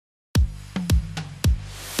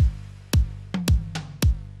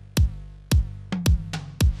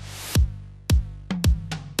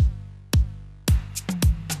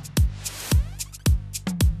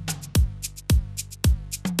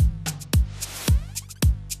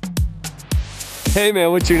Hey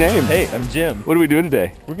man, what's your name? Hey, I'm Jim. What are we doing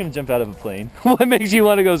today? We're gonna jump out of a plane. What makes you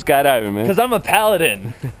want to go skydiving, man? Because I'm a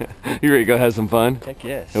Paladin. You ready to go have some fun? Heck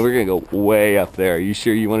yes. And we're gonna go way up there. Are you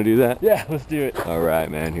sure you want to do that? Yeah, let's do it. All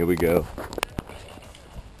right, man, here we go.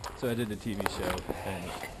 So I did a TV show and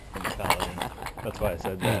I'm a Paladin. That's why I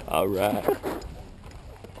said that. All right.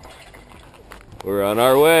 We're on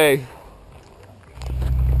our way.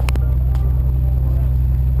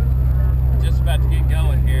 Just about to get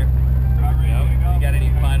going here. You got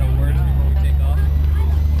any final words before we take off?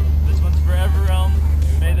 This one's forever, Realm.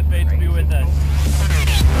 May the fates be with us.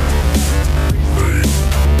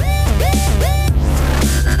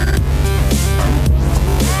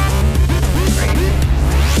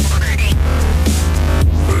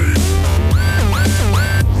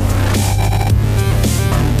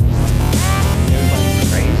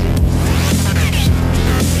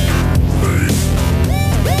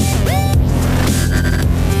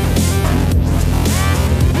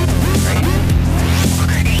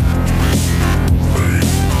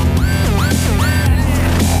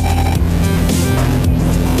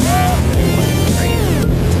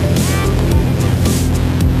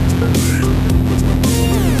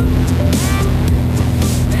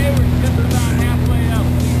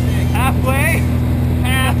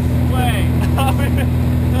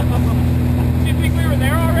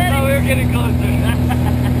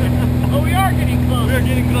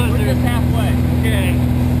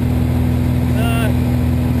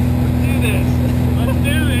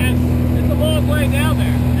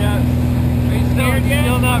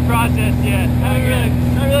 Processed yet.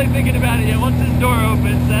 Not really thinking about it yet. Once this door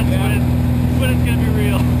opens, that's when it's gonna be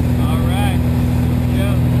real. Alright.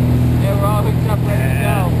 Yeah, we're all hooked up, ready to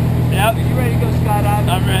go. Yep. Are you ready to go skydiving?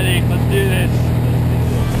 I'm ready. Let's do this.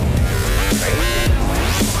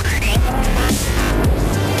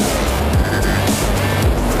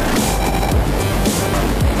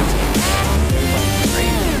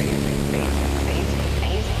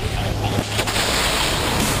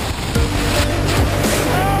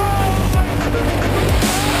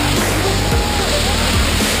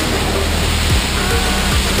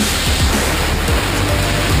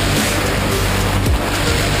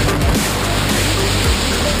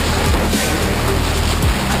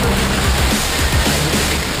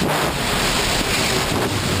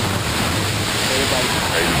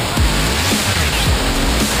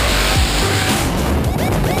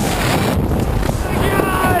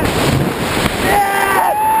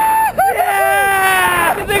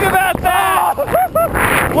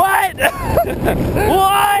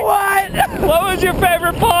 What was your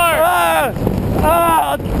favorite part?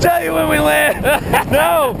 I'll tell you when we land.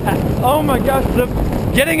 No! Oh my gosh,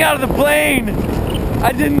 getting out of the plane!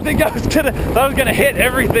 I didn't think I was gonna hit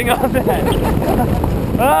everything on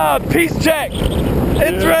that. Piece check!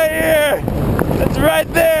 It's right here! It's right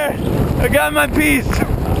there! I got my piece!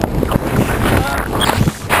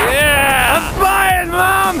 Yeah! I'm flying,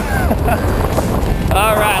 Mom!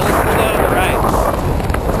 Alright, let's go to the right.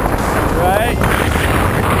 Right?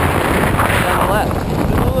 Left.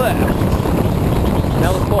 To the left.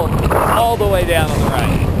 Now let's pull all the way down on the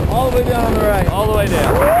right. All the way down on the right. All the way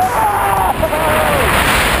down.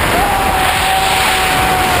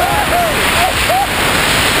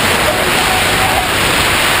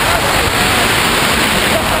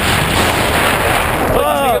 What do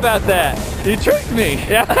you think about that? You tricked me.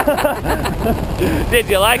 Yeah. Did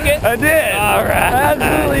you like it? I did. All right. I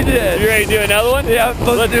absolutely did. You ready to do another one? Yeah,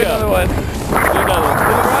 let's do another one. Do another one. To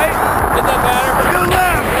the right? It doesn't matter. Go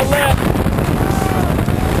left! Go left!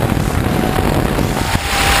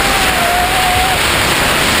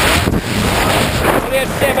 What do you have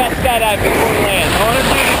to say about skydiving before we land? I want to do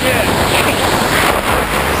it again.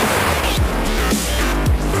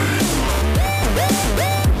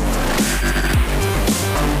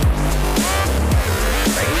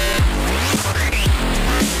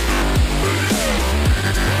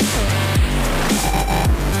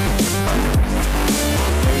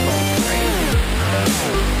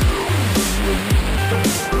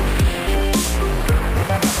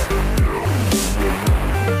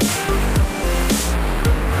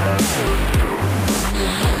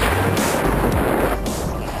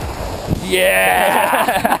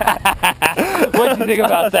 Yeah! What'd you think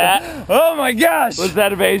about that? Oh my gosh! Was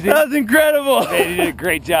that amazing? That was incredible! Man, you did a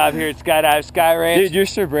great job here at Skydive Sky Ranch. Dude,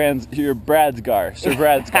 you're Brad's car. Sir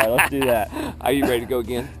Brad's car. Let's do that. Are you ready to go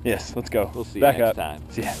again? Yes, let's go. We'll see you Back next up. time.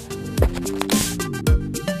 See ya.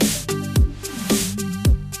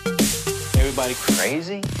 Everybody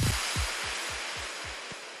crazy?